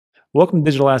Welcome to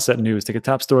Digital Asset News. Take the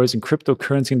top stories in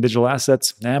cryptocurrency and digital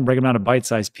assets and break them down to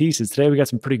bite-sized pieces. Today, we got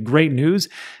some pretty great news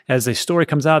as a story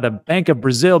comes out that Bank of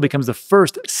Brazil becomes the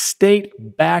first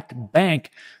state-backed bank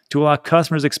to allow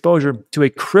customers exposure to a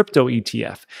crypto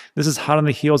ETF. This is hot on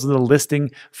the heels of the listing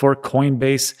for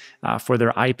Coinbase for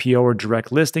their IPO or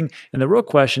direct listing. And the real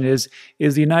question is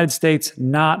the United States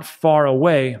not far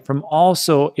away from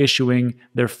also issuing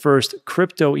their first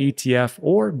crypto ETF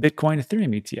or Bitcoin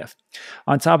Ethereum ETF?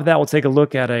 On top of that, we'll take a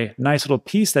look at a nice little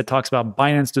piece that talks about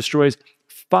Binance destroys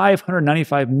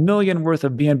 595 million worth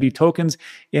of BNB tokens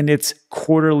in its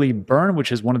quarterly burn,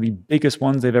 which is one of the biggest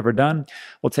ones they've ever done.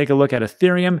 We'll take a look at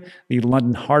Ethereum, the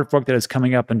London hard fork that is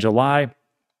coming up in July,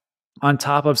 on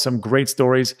top of some great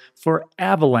stories for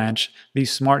Avalanche, the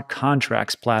smart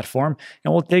contracts platform.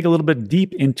 And we'll take a little bit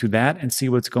deep into that and see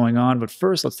what's going on. But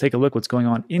first, let's take a look what's going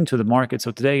on into the market.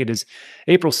 So today it is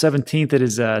April 17th. It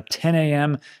is 10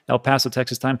 a.m. El Paso,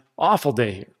 Texas time. Awful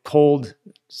day here. Cold,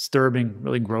 disturbing,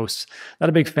 really gross. Not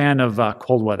a big fan of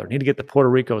cold weather. Need to get to Puerto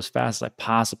Rico as fast as I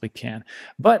possibly can.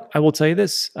 But I will tell you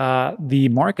this, the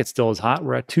market still is hot.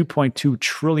 We're at $2.2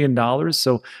 trillion.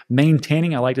 So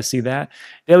maintaining, I like to see that.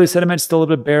 Daily sentiment still a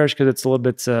little bit bearish because it's a little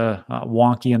bit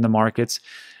wonky in the markets.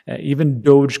 Even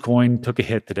Dogecoin took a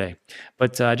hit today.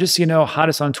 But just so you know,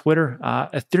 hottest on Twitter,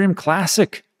 Ethereum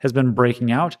Classic has been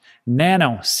breaking out.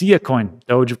 NANO, Sia Coin,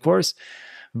 Doge of course,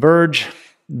 Verge,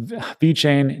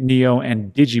 VeChain, Neo,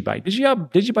 and Digibyte.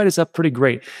 Digibyte is up pretty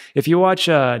great. If you watch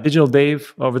Digital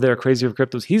Dave over there, Crazy Over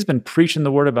Cryptos, he's been preaching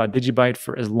the word about Digibyte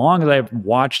for as long as I've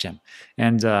watched him.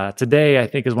 And today, I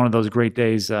think, is one of those great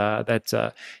days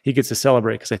that he gets to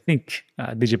celebrate because I think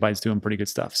Digibyte's doing pretty good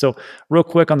stuff. So real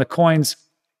quick on the coins,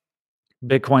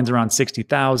 Bitcoin's around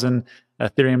 60,000.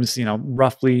 Ethereum's,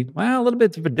 roughly, a little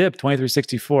bit of a dip,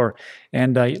 2364.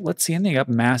 And let's see anything up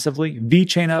massively.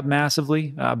 VeChain up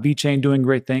massively. VeChain doing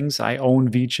great things. I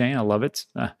own VeChain. I love it.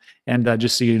 And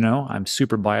just so you know, I'm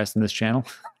super biased in this channel.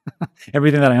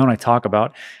 Everything that I own, I talk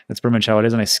about. That's pretty much how it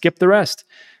is. And I skip the rest,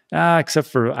 except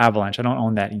for Avalanche. I don't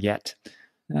own that yet.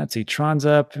 Let's see, Tron's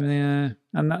up.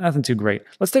 Nothing too great.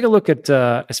 Let's take a look at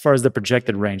as far as the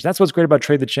projected range. That's what's great about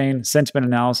Trade the Chain, sentiment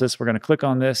analysis. We're going to click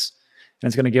on this. And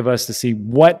it's going to give us to see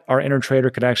what our inner trader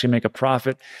could actually make a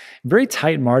profit. Very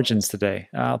tight margins today.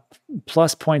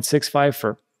 Plus 0.65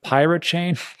 for Pirate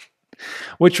Chain,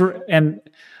 and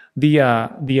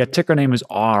the ticker name is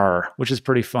R, which is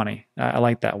pretty funny. I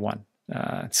like that one.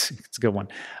 It's a good one.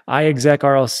 iExec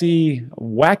RLC,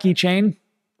 Wacky Chain,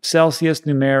 Celsius,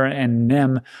 Numera, and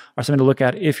NEM are something to look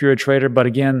at if you're a trader. But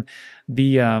again,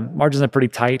 the margins are pretty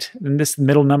tight. And this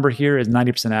middle number here is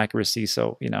 90% accuracy.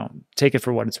 So, take it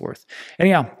for what it's worth.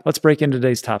 Anyhow, let's break into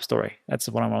today's top story. That's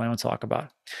what I really want to talk about.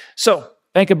 So,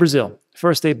 Bank of Brazil,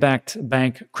 first state-backed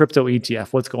bank crypto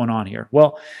ETF. What's going on here?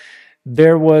 Well,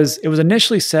 it was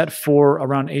initially set for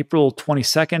around April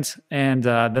 22nd, and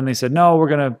then they said, no, we're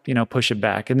going to push it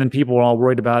back. And then people were all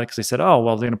worried about it because they said, oh,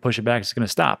 well, they're going to push it back, it's going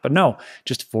to stop. But no,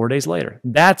 just 4 days later.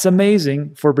 That's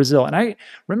amazing for Brazil. And I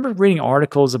remember reading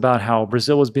articles about how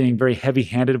Brazil was being very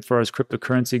heavy-handed as far as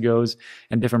cryptocurrency goes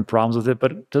and different problems with it,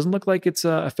 but it doesn't look like it's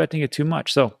affecting it too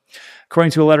much. So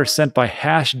according to a letter sent by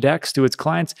Hashdex to its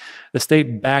clients, the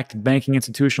state-backed banking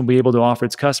institution will be able to offer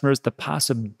its customers the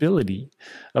possibility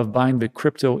of buying the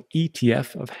crypto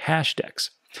ETF of Hashdex.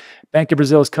 Bank of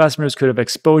Brazil's customers could have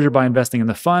exposure by investing in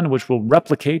the fund, which will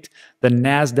replicate the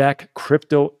NASDAQ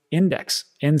Crypto Index,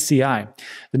 NCI.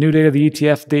 The new date of the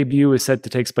ETF debut is set to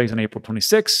take place on April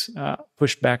 26,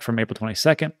 pushed back from April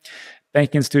 22nd.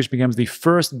 Banking institution becomes the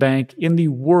first bank in the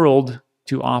world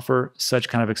to offer such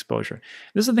kind of exposure.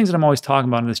 This is the things that I'm always talking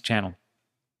about on this channel.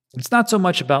 It's not so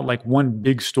much about like one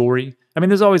big story. I mean,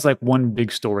 there's always like one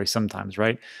big story sometimes,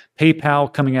 right?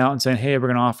 PayPal coming out and saying, hey, we're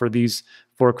going to offer these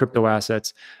for crypto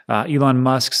assets. Elon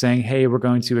Musk saying, hey, we're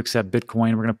going to accept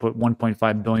Bitcoin. We're going to put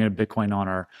 1.5 billion of Bitcoin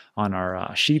on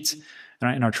our sheets,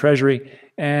 in our treasury.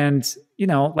 And,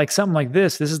 like something like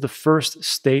this is the first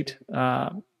state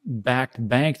backed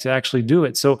bank to actually do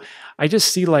it. So I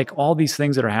just see like all these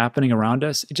things that are happening around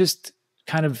us. It just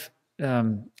kind of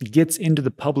gets into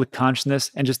the public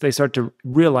consciousness and just they start to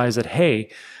realize that,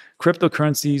 hey,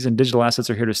 cryptocurrencies and digital assets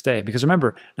are here to stay. Because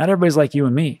remember, not everybody's like you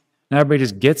and me. Not everybody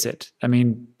just gets it. I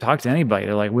mean, talk to anybody.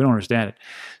 They're like, we don't understand it.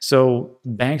 So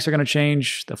banks are going to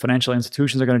change. The financial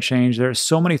institutions are going to change. There are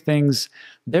so many things.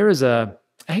 I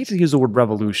hate to use the word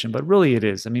revolution, but really it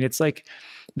is. I mean, it's like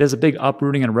there's a big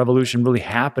uprooting and a revolution really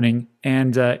happening.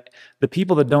 And the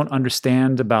people that don't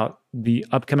understand about the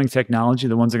upcoming technology,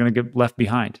 the ones that are going to get left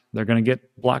behind, they're going to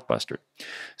get blockbustered.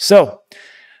 So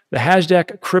the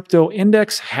Hashtag Crypto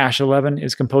Index, Hash 11,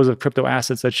 is composed of crypto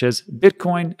assets such as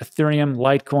Bitcoin, Ethereum,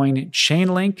 Litecoin,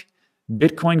 Chainlink,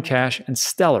 Bitcoin Cash, and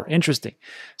Stellar. Interesting.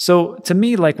 So to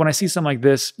me, like when I see something like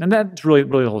this, and that's really,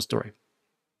 really the whole story,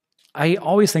 I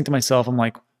always think to myself, I'm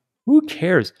like, who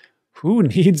cares? Who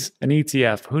needs an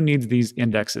ETF? Who needs these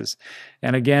indexes?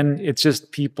 And again, it's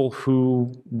just people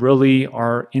who really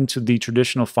are into the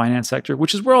traditional finance sector,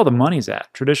 which is where all the money's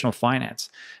at, traditional finance.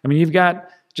 I mean, you've got,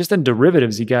 just in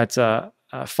derivatives, you got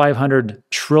 500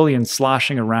 trillion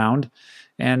sloshing around.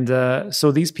 And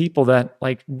so these people that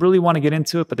like really want to get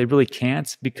into it, but they really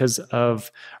can't because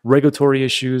of regulatory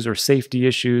issues or safety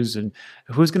issues. And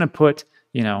who's going to put,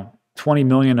 20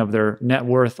 million of their net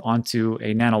worth onto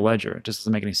a nano ledger? It just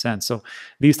doesn't make any sense. So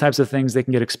these types of things, they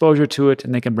can get exposure to it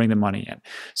and they can bring the money in.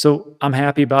 So I'm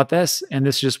happy about this. And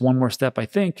this is just one more step, I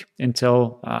think,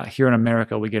 until here in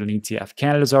America, we get an ETF.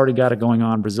 Canada's already got it going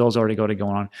on. Brazil's already got it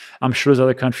going on. I'm sure there's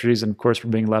other countries, and of course, we're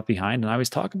being left behind. And I always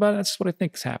talk about it. That's what I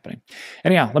think is happening.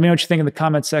 Anyhow, let me know what you think in the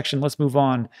comment section. Let's move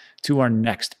on to our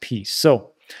next piece.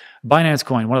 So Binance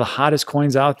coin, one of the hottest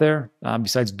coins out there,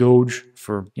 besides Doge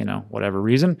for, whatever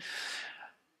reason.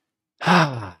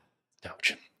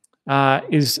 Doge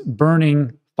is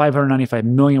burning 595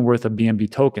 million worth of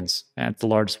BNB tokens. That's the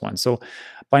largest one. So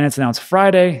Binance announced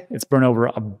Friday it's burned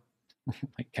over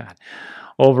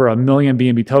over a million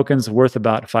BNB tokens worth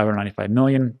about 595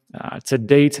 million. To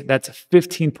date, that's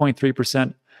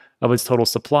 15.3% of its total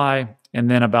supply. And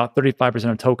then about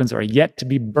 35% of tokens are yet to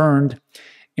be burned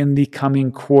in the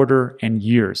coming quarter and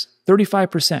years.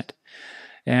 35%.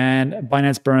 And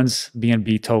Binance burns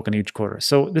BNB token each quarter.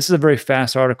 So this is a very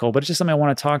fast article, but it's just something I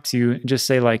want to talk to you and just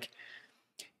say, like,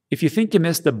 if you think you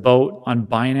missed the boat on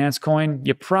Binance coin,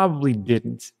 you probably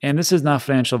didn't. And this is not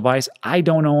financial advice. I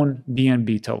don't own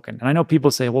BNB token. And I know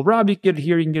people say, well, Rob, you can get it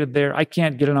here, you can get it there. I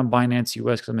can't get it on Binance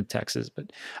US because I'm in Texas,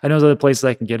 but I know there's other places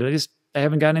I can get it. I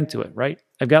haven't gotten into it, right?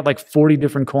 I've got like 40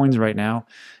 different coins right now.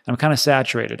 I'm kind of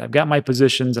saturated. I've got my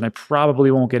positions and I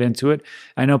probably won't get into it.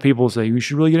 I know people say, you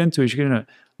should really get into it. You should get into it.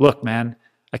 Look, man,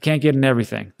 I can't get in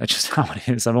everything. That's just how it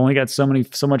is. I've only got so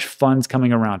much funds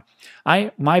coming around.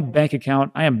 My bank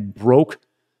account, I am broke.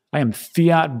 I am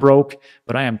fiat broke,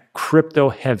 but I am crypto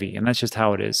heavy, and that's just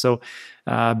how it is. So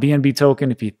BNB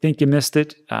token, if you think you missed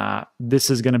it, this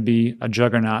is going to be a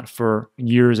juggernaut for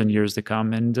years and years to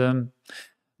come. And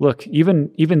look,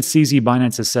 even CZ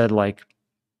Binance has said, like,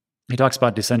 he talks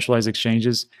about decentralized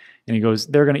exchanges, and he goes,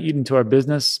 they're going to eat into our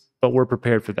business, but we're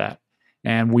prepared for that.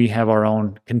 And we have our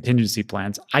own contingency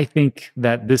plans. I think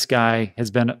that this guy has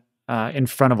been in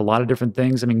front of a lot of different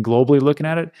things. I mean, globally looking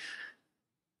at it,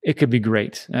 it could be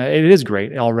great. It is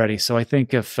great already. So I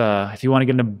think if you want to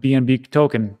get into BNB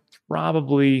token,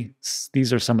 probably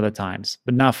these are some of the times,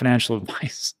 but not financial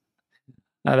advice.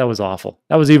 That was awful.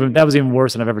 That was even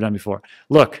worse than I've ever done before.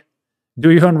 Look, do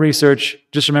your own research.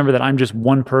 Just remember that I'm just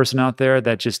one person out there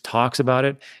that just talks about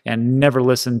it, and never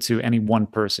listen to any one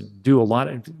person.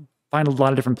 Find a lot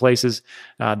of different places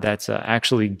that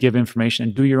actually give information,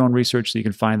 and do your own research so you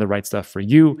can find the right stuff for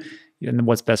you and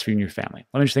what's best for you and your family.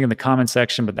 Let me just think in the comment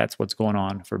section, but that's what's going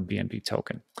on for BNB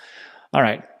token. All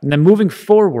right, and then moving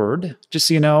forward, just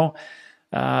so you know,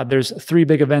 there's 3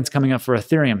 big events coming up for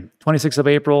Ethereum. 26th of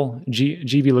April,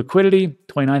 GV liquidity.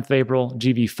 29th of April,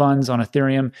 GV funds on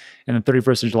Ethereum. And then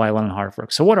 31st of July, London hard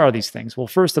fork. So what are these things? Well,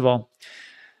 first of all,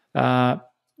 the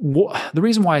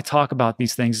reason why I talk about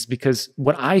these things is because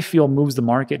what I feel moves the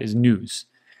market is news.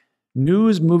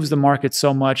 News moves the market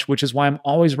so much, which is why I'm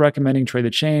always recommending Trade the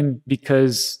Chain,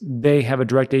 because they have a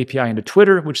direct API into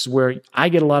Twitter, which is where I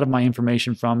get a lot of my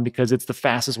information from, because it's the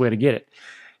fastest way to get it.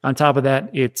 On top of that,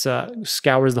 it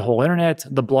scours the whole internet,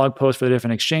 the blog posts for the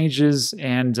different exchanges,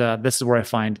 and this is where I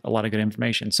find a lot of good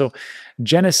information. So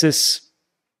Genesis,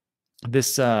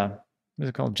 what's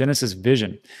it called? Genesis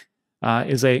Vision.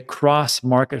 Is a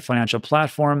cross-market financial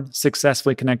platform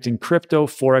successfully connecting crypto,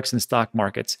 forex, and stock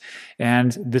markets.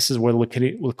 And this is where the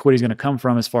liquidity is going to come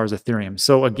from as far as Ethereum.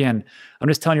 So again, I'm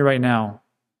just telling you right now,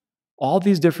 all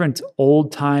these different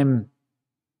old-time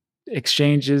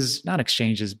exchanges, not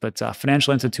exchanges, but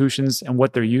financial institutions and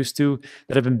what they're used to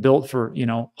that have been built for,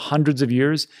 hundreds of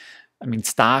years. I mean,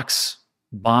 stocks,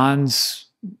 bonds,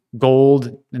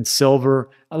 gold, and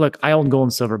silver. Look, I own gold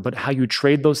and silver, but how you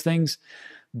trade those things,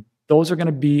 those are going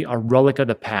to be a relic of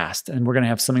the past, and we're going to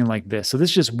have something like this. So this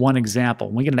is just one example.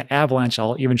 When we get into Avalanche,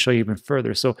 I'll even show you even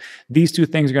further. So these 2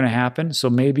 things are going to happen. So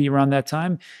maybe around that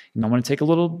time, you might want to take a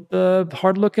little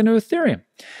hard look into Ethereum.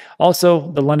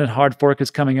 Also, the London hard fork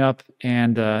is coming up,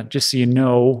 and just so you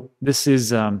know, this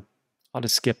is, I'll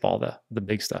just skip all the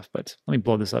big stuff, but let me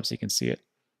blow this up so you can see it.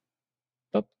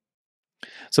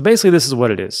 So basically, this is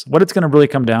what it is. What it's going to really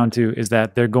come down to is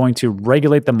that they're going to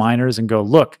regulate the miners and go,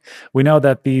 look, we know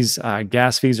that these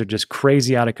gas fees are just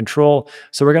crazy out of control.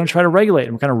 So we're going to try to regulate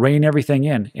and we're going to rein everything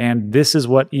in. And this is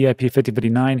what EIP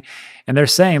 5059. And they're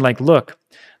saying, like, look,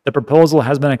 the proposal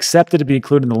has been accepted to be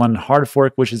included in the London hard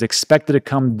fork, which is expected to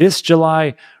come this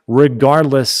July,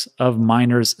 regardless of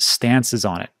miners' stances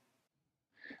on it.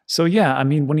 So yeah, I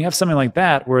mean, when you have something like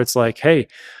that, where it's like, hey,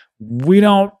 we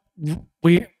don't,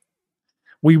 we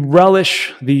we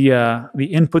relish the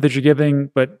input that you're giving,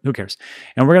 but who cares?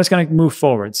 And we're just going to move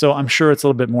forward. So I'm sure it's a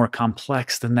little bit more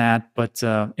complex than that, but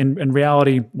in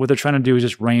reality, what they're trying to do is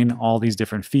just rein all these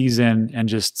different fees in and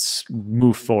just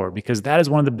move forward, because that is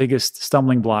one of the biggest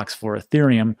stumbling blocks for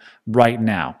Ethereum right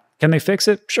now. Can they fix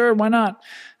it? Sure, why not?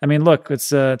 I mean, look,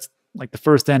 it's like the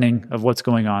first inning of what's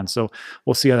going on. So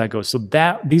we'll see how that goes. So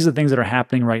these are the things that are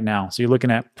happening right now. So you're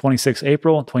looking at 26th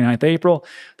April, 29th April,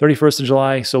 31st of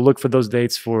July. So look for those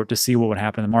dates to see what would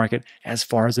happen in the market as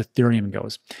far as Ethereum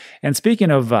goes. And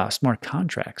speaking of smart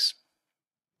contracts,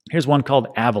 here's one called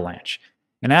Avalanche.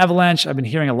 And Avalanche, I've been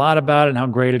hearing a lot about it and how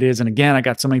great it is. And again, I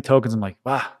got so many tokens. I'm like,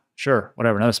 wow, sure,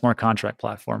 whatever, another smart contract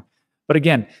platform. But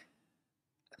again,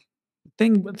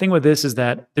 thing with this is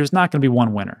that there's not going to be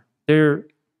one winner.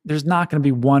 There's not going to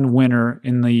be one winner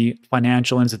in the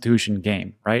financial institution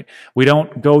game, right? We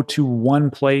don't go to one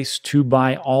place to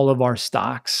buy all of our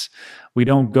stocks. We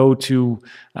don't go to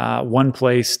one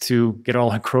place to get all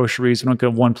our groceries. We don't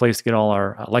go to one place to get all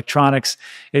our electronics.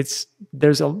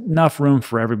 There's enough room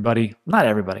for everybody. Not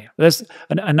everybody. There's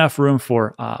enough room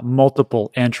for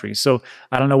multiple entries. So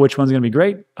I don't know which one's going to be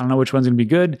great. I don't know which one's going to be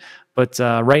good. But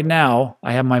right now,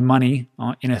 I have my money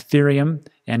in Ethereum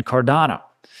and Cardano.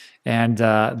 And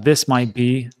this might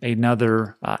be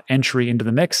another entry into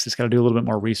the mix. Just got to do a little bit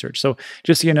more research. So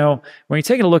just so you know, when you're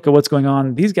taking a look at what's going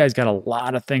on, these guys got a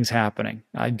lot of things happening.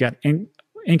 You've got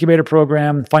incubator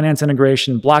program, finance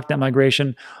integration, blocknet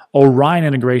migration, Orion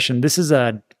integration.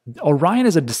 Orion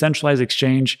is a decentralized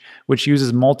exchange which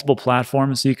uses multiple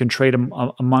platforms, so you can trade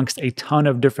amongst a ton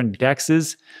of different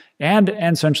DEXs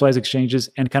and centralized exchanges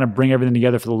and kind of bring everything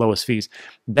together for the lowest fees.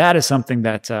 That is something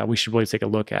that we should really take a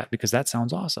look at, because that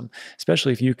sounds awesome,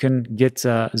 especially if you can get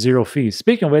zero fees.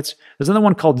 Speaking of which, there's another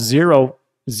one called Zero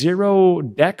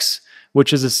DEX,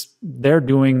 which is they're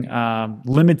doing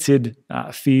limited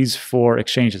fees for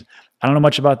exchanges. I don't know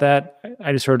much about that.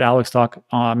 I just heard Alex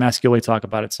Mascioli talk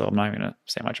about it, so I'm not even going to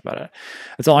say much about it.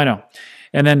 That's all I know.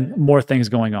 And then more things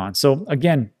going on. So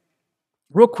again,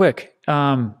 real quick,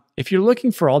 if you're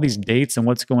looking for all these dates and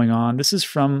what's going on, this is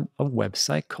from a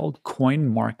website called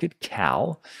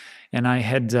CoinMarketCal. And I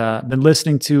had been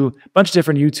listening to a bunch of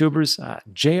different YouTubers,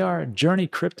 Journey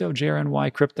Crypto,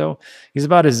 JRNY Crypto. He's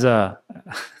about as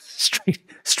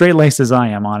straight-laced as I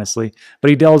am, honestly. But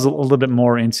he delves a little bit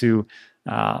more into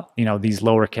these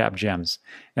lower cap gems.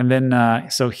 And then I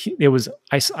saw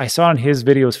it on his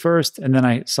videos first, and then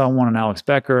I saw one on Alex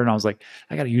Becker, and I was like,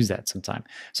 I got to use that sometime.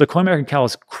 So CoinMarketCal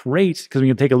is great, because when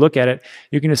you take a look at it,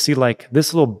 you can just see like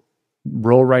this little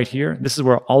row right here. This is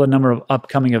where all the number of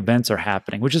upcoming events are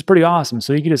happening, which is pretty awesome.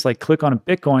 So you can just like click on a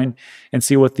Bitcoin and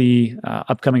see what the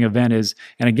upcoming event is.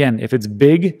 And again, if it's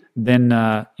big, then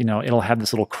it'll have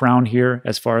this little crown here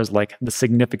as far as like the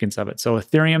significance of it. So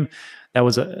Ethereum,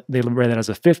 they read that as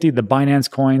a 50. The Binance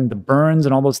coin, the Burns,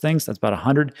 and all those things, that's about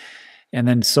 100. And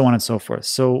then so on and so forth.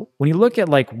 So when you look at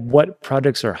like what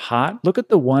projects are hot, look at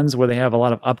the ones where they have a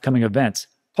lot of upcoming events.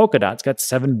 Polkadot's got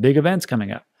 7 big events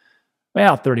coming up.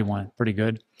 Well, 31, pretty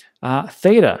good.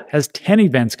 Theta has 10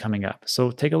 events coming up.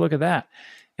 So take a look at that.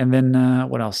 And then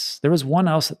what else? There was one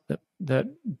else that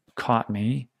caught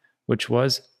me, which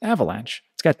was Avalanche.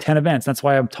 It's got 10 events. That's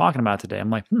why I'm talking about it today. I'm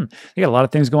like, they got a lot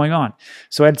of things going on.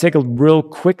 So I had to take a real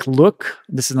quick look.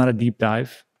 This is not a deep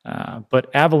dive,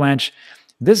 but Avalanche,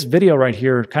 this video right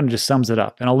here kind of just sums it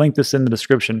up. And I'll link this in the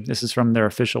description. This is from their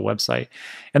official website.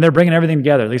 And they're bringing everything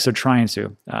together. At least they're trying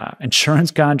to.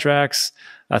 Insurance contracts,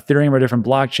 Ethereum or different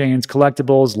blockchains,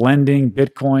 collectibles, lending,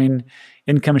 Bitcoin,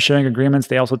 income sharing agreements.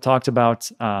 They also talked about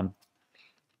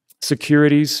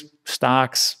securities,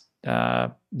 stocks.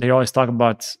 They always talk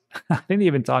about, I think they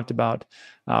even talked about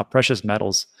precious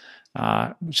metals,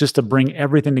 just to bring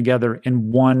everything together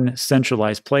in one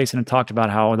centralized place. And it talked about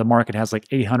how the market has like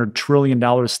 $800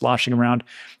 trillion sloshing around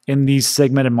in these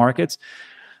segmented markets.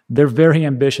 They're very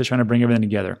ambitious trying to bring everything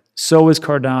together. So is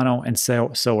Cardano, and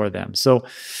so are them. So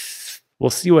we'll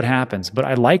see what happens. But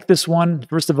I like this one.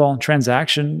 First of all,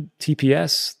 transaction,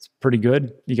 TPS, it's pretty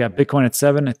good. You got Bitcoin at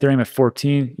 7, Ethereum at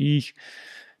 14.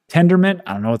 Tendermint,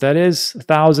 I don't know what that is,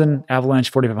 1,000, Avalanche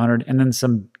 4,500, and then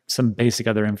some basic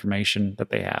other information that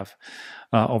they have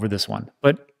over this one.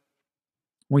 But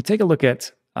when we take a look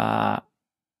at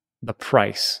the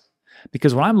price,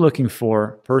 because what I'm looking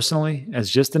for personally as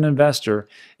just an investor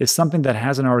is something that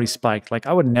hasn't already spiked. Like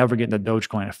I would never get into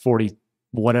Dogecoin at 40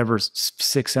 whatever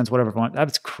 6 cents, whatever.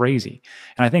 That's crazy.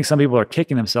 And I think some people are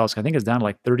kicking themselves. I think it's down to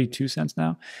like 32 cents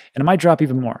now, and it might drop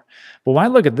even more. But when I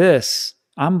look at this,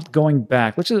 I'm going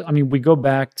back. We go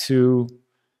back to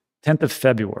 10th of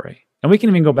February, and we can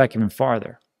even go back even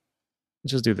farther.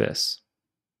 Let's just do this.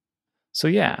 So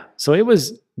yeah, so it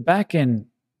was back in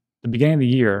the beginning of the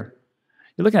year.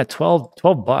 You're looking at 12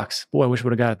 bucks. Boy, I wish we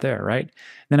would have got it there, right? And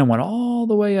then it went all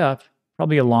the way up,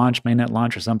 probably a launch, mainnet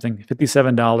launch or something,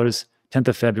 $57, 10th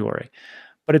of February.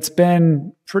 But it's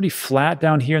been pretty flat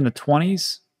down here in the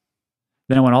 20s.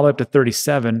 Then it went all the way up to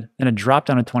 37, then it dropped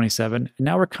down to 27. And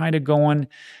now we're kind of going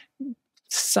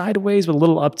sideways with a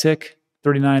little uptick,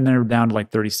 39, then we're down to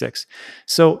like 36.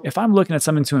 So if I'm looking at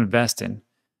something to invest in,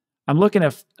 I'm looking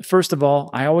at, first of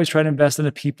all, I always try to invest in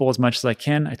the people as much as I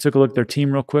can. I took a look at their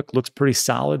team real quick. Looks pretty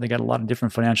solid. They got a lot of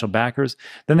different financial backers.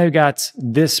 Then they've got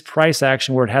this price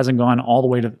action where it hasn't gone all the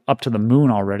way up to the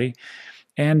moon already.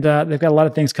 And they've got a lot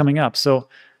of things coming up. So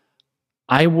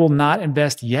I will not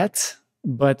invest yet,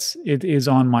 but it is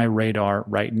on my radar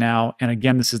right now. And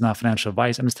again, this is not financial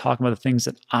advice. I'm just talking about the things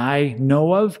that I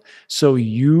know of so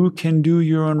you can do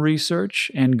your own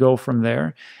research and go from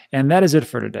there. And that is it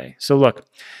for today. So look,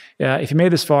 if you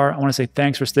made this far, I want to say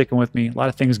thanks for sticking with me. A lot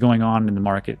of things going on in the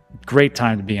market. Great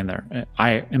time to be in there,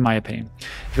 in my opinion.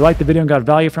 If you liked the video and got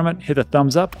value from it, hit the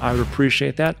thumbs up. I would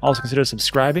appreciate that. Also consider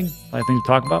subscribing. A lot of things to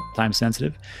talk about, time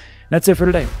sensitive. And that's it for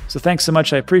today. So thanks so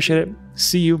much. I appreciate it.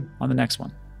 See you on the next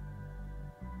one.